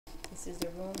This is the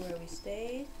room where we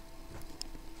stayed.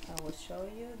 I will show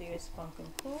you. There's Spunk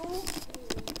and Pool.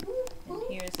 And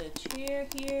here's a chair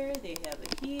here. They have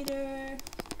a heater.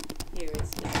 Here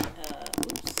is the,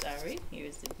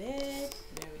 here's the bed.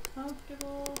 Very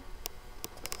comfortable.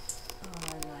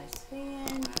 Nice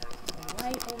fan. A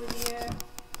light over there.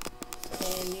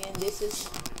 And then this is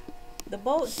the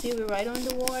boat. See, we're right on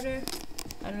the water.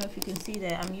 I don't know if you can see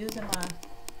that. I'm using my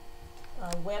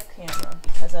web camera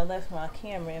because I left my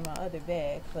camera in my other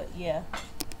bag. But yeah,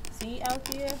 see out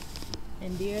there?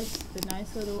 And there's the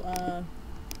nice little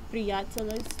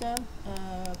Prijateljstva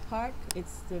park.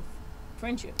 It's the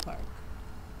Friendship Park.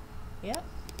 Yep.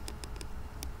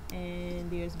 And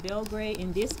there's Belgrade.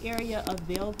 In this area of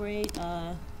Belgrade,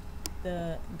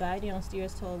 the guy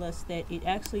downstairs told us that it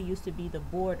actually used to be the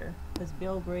border, because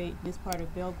Belgrade, this part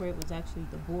of Belgrade was actually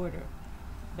the border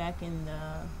back in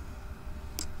the,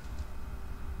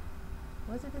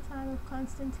 was it the time of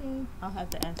Constantine? I'll have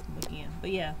to ask him again.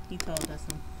 But yeah, he told us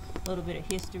a little bit of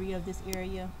history of this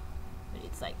area. But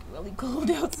it's like really cold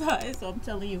outside, so I'm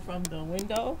telling you from the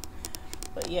window.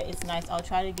 But yeah, it's nice. I'll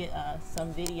try to get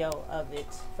some video of it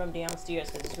from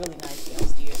downstairs because it's really nice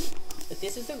downstairs. But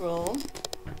this is the room.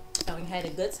 And we had a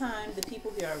good time. The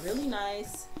people here are really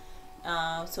nice.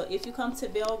 So if you come to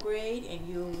Belgrade and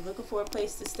you're looking for a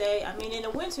place to stay, I mean, in the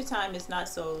winter time it's not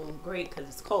so great because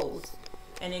it's cold.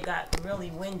 And it got really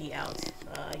windy out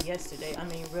yesterday. I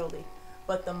mean, really.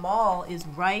 But the mall is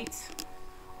right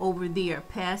over there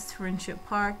past Friendship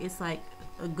Park. It's like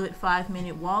a good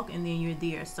 5-minute walk and then you're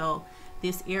there. So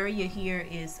this area here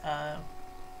is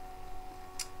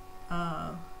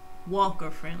walker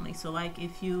friendly. So like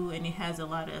if you, and it has a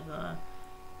lot of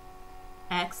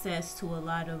access to a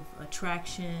lot of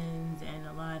attractions and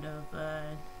a lot of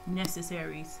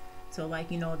necessaries. So like,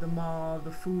 you know, the mall,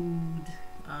 the food,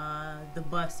 the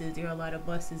buses. There are a lot of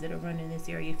buses that are running in this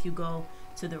area. If you go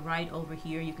to the right over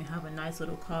here, you can have a nice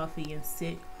little coffee and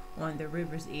sit on the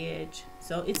river's edge.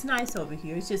 So it's nice over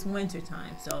here. It's just winter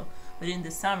time. So, but in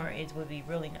the summer it would be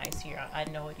really nice here. I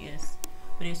know it is.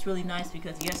 But it's really nice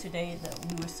because yesterday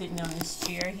we were sitting on this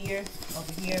chair here,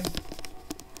 over here,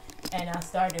 and I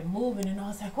started moving and I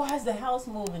was like, why is the house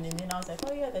moving? And then I was like,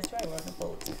 oh yeah, that's right, we're on the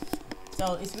boat.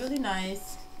 So it's really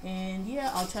nice. And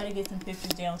yeah, I'll try to get some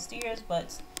pictures downstairs.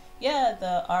 But yeah,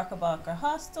 the ArkaBarka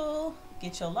Hostel,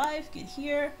 get your life, get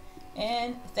here.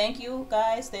 And thank you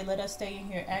guys, they let us stay in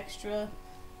here extra.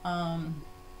 So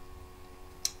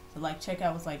like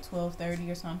checkout was like 12:30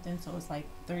 or something, so it's like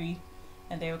 3,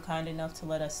 and they were kind enough to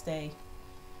let us stay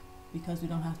because we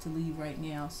don't have to leave right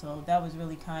now. So that was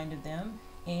really kind of them.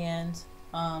 And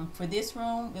for this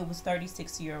room it was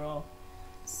 €36.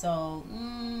 So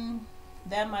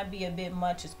that might be a bit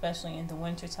much, especially in the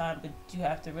winter time, but you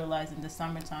have to realize in the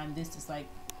summertime this is like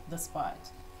the spot.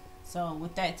 So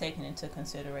with that taken into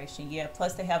consideration, yeah,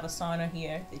 plus they have a sauna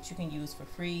here that you can use for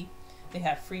free. They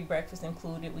have free breakfast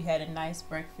included. We had a nice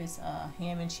breakfast,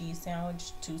 ham and cheese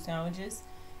sandwich, 2 sandwiches,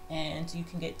 and you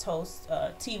can get toast,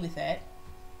 tea with that,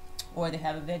 or they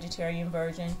have a vegetarian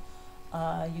version.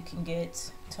 You can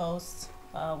get toast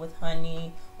with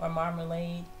honey or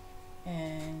marmalade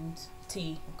and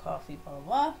tea and coffee, blah, blah,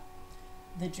 blah.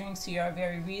 The drinks here are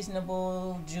very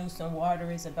reasonable. Juice and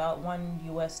water is about $1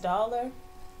 US.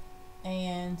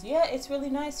 And yeah, it's really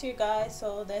nice here, guys.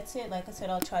 So that's it. Like I said,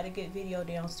 I'll try to get video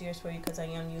downstairs for you because I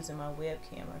am using my web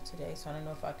camera today, so I don't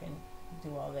know if I can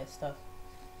do all that stuff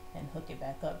and hook it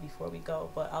back up before we go,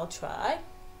 but I'll try.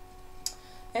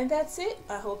 And that's it.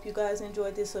 I hope you guys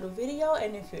enjoyed this little video,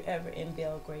 and if you're ever in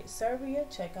Belgrade, Serbia,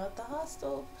 check out the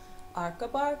hostel.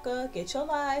 ArkaBarka, get your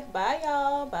life. Bye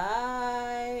y'all.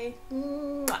 Bye.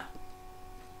 Mwah.